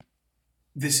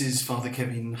This is Father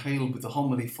Kevin Hale with the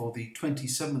homily for the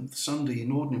 27th Sunday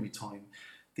in Ordinary Time,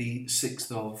 the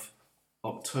 6th of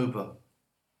October.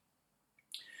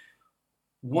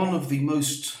 One of the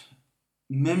most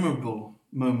memorable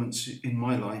moments in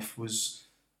my life was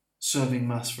serving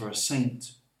Mass for a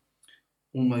saint.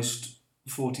 Almost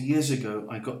 40 years ago,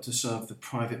 I got to serve the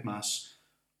private Mass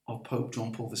of Pope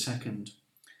John Paul II.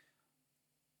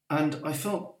 And I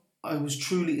felt I was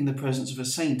truly in the presence of a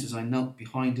saint as I knelt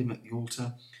behind him at the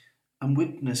altar and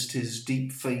witnessed his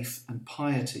deep faith and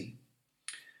piety.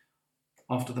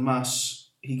 After the Mass,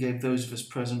 he gave those of us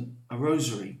present a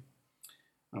rosary.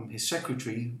 His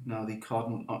secretary, now the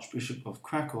Cardinal Archbishop of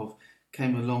Krakow,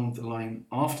 came along the line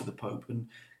after the Pope and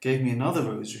gave me another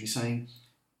rosary, saying,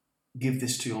 "Give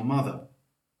this to your mother."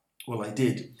 Well, I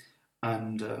did,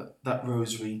 and that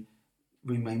rosary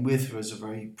remained with her as a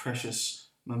very precious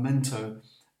memento,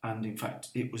 and in fact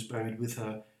it was buried with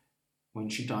her when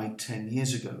she died 10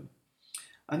 years ago.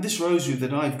 And this rosary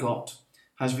that I've got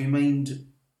has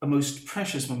remained a most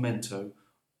precious memento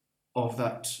of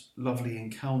that lovely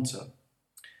encounter.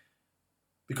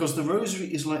 Because the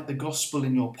rosary is like the gospel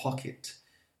in your pocket,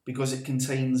 because it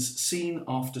contains scene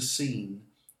after scene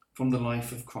from the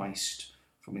life of Christ,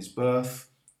 from his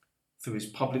birth, through his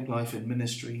public life and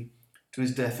ministry, to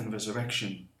his death and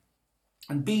resurrection.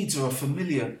 And beads are a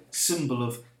familiar symbol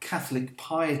of Catholic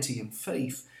piety and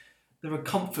faith. They're a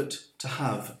comfort to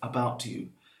have about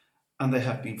you, and they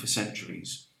have been for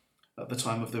centuries. At the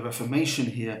time of the Reformation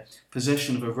here,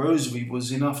 possession of a rosary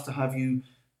was enough to have you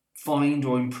fined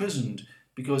or imprisoned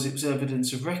because it was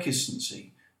evidence of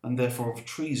recusancy and therefore of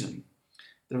treason.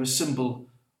 They're a symbol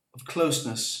of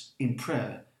closeness in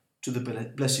prayer to the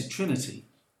Blessed Trinity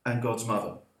and God's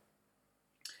Mother.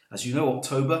 As you know,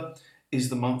 October is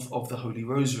the month of the Holy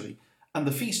Rosary, and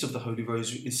the Feast of the Holy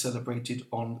Rosary is celebrated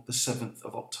on the 7th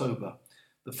of October.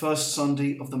 The first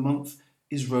Sunday of the month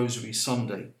is Rosary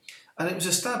Sunday, and it was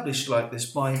established like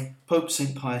this by Pope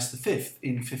St. Pius V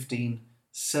in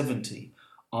 1570,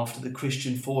 after the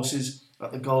Christian forces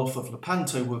at the Gulf of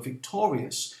Lepanto were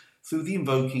victorious through the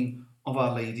invoking of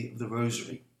Our Lady of the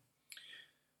Rosary.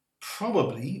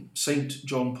 Probably St.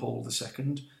 John Paul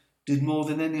II did more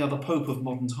than any other pope of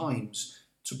modern times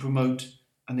to promote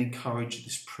and encourage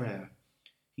this prayer.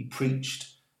 He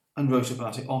preached and wrote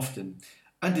about it often,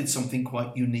 and did something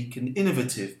quite unique and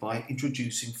innovative by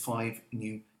introducing 5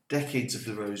 new decades of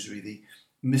the Rosary, the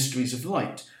mysteries of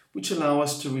light, which allow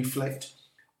us to reflect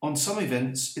on some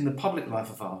events in the public life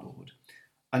of our Lord.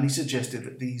 And he suggested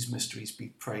that these mysteries be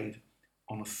prayed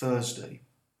on a Thursday.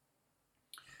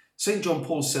 St. John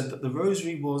Paul said that the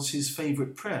Rosary was his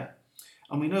favourite prayer,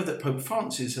 and we know that Pope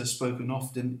Francis has spoken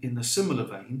often in a similar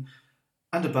vein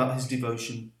and about his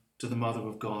devotion to the Mother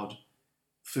of God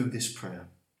through this prayer.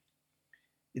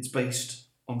 It's based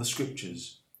on the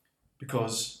Scriptures,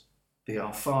 because the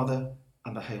Our Father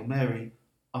and the Hail Mary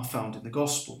are found in the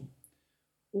Gospel.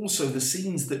 Also, the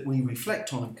scenes that we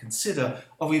reflect on and consider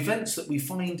are events that we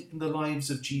find in the lives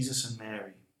of Jesus and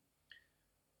Mary.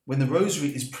 When the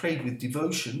Rosary is prayed with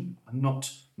devotion and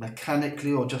not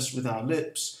mechanically or just with our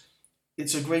lips,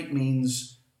 it's a great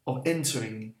means of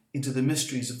entering into the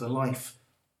mysteries of the life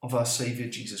of our Saviour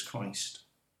Jesus Christ.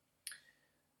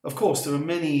 Of course, there are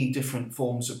many different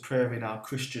forms of prayer in our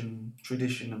Christian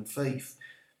tradition and faith.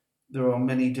 There are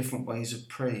many different ways of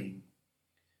praying,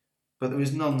 but there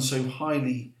is none so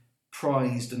highly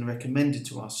prized and recommended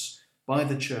to us by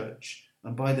the Church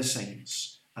and by the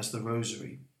saints as the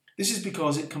Rosary. This is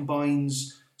because it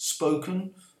combines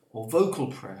spoken or vocal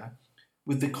prayer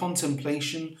with the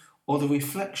contemplation or the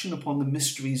reflection upon the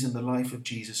mysteries in the life of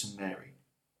Jesus and Mary.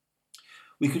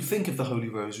 We could think of the Holy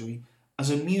Rosary as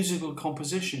a musical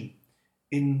composition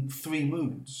in 3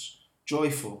 moods: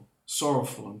 joyful,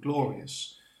 sorrowful and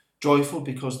glorious. Joyful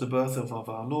because the birth of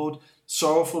our Lord,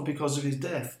 sorrowful because of his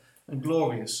death, and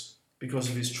glorious because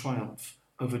of his triumph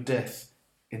over death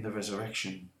in the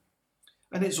resurrection.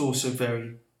 And it's also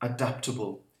very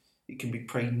adaptable. It can be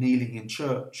prayed kneeling in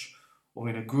church, or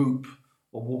in a group,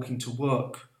 or walking to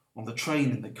work, on the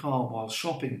train, in the car, while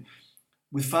shopping,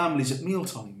 with families at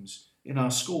mealtimes, in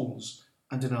our schools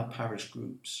and in our parish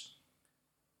groups.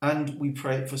 And we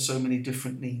pray it for so many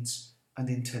different needs and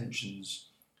intentions: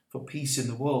 for peace in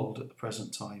the world at the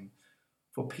present time,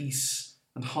 for peace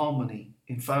and harmony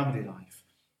in family life,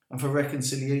 and for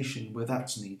reconciliation where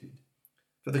that's needed,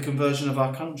 for the conversion of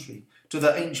our country to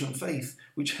that ancient faith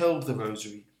which held the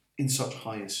Rosary in such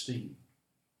high esteem.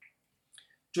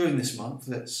 During this month,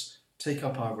 let's take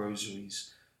up our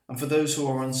rosaries, and for those who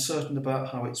are uncertain about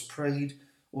how it's prayed,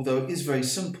 although it is very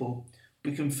simple,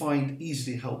 we can find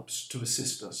easily helps to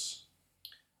assist us.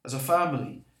 As a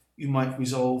family, you might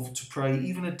resolve to pray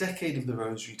even a decade of the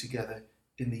Rosary together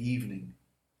in the evening.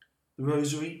 The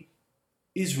Rosary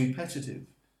is repetitive,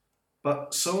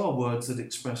 but so are words that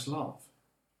express love.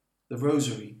 The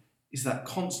Rosary is that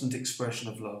constant expression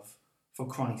of love for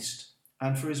Christ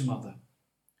and for his mother.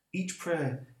 Each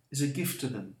prayer is a gift to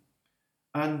them,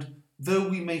 and though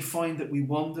we may find that we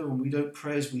wander and we don't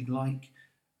pray as we'd like,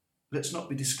 let's not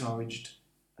be discouraged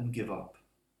and give up.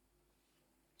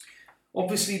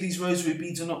 Obviously, these rosary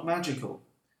beads are not magical,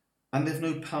 and they've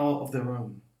no power of their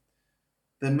own.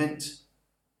 They're meant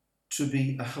to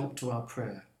be a help to our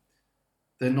prayer.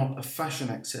 They're not a fashion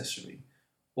accessory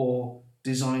or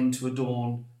designed to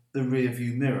adorn the rear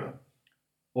view mirror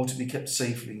or to be kept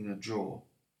safely in a drawer.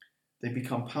 They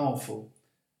become powerful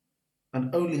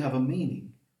and only have a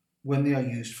meaning when they are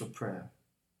used for prayer.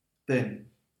 Then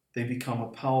they become a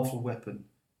powerful weapon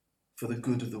for the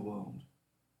good of the world.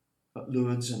 At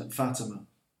Lourdes and at Fatima,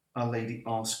 Our Lady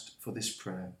asked for this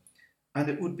prayer, and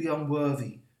it would be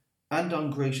unworthy and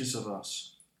ungracious of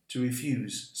us to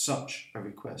refuse such a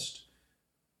request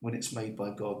when it's made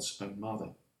by God's own mother.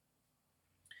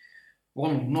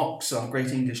 Ronald Knox, our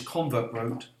great English convert,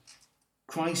 wrote,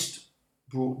 "Christ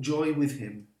brought joy with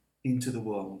him into the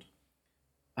world,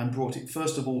 and brought it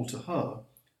first of all to her,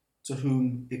 to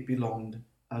whom it belonged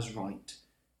as right,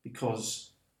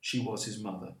 because she was his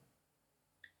mother."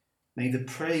 May the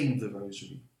praying of the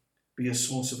Rosary be a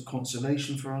source of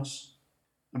consolation for us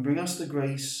and bring us the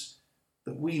grace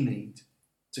that we need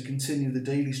to continue the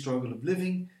daily struggle of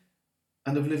living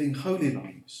and of living holy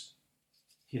lives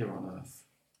here on earth.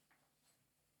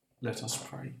 Let us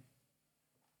pray.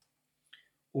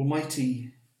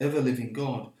 Almighty, ever-living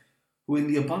God, who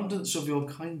in the abundance of your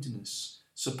kindness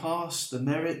surpass the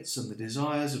merits and the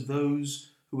desires of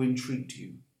those who entreat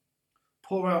you,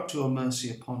 pour out your mercy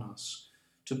upon us,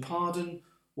 to pardon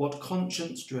what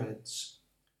conscience dreads,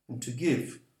 and to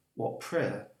give what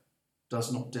prayer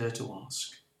does not dare to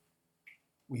ask.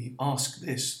 We ask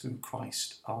this through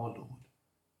Christ our Lord.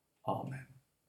 Amen.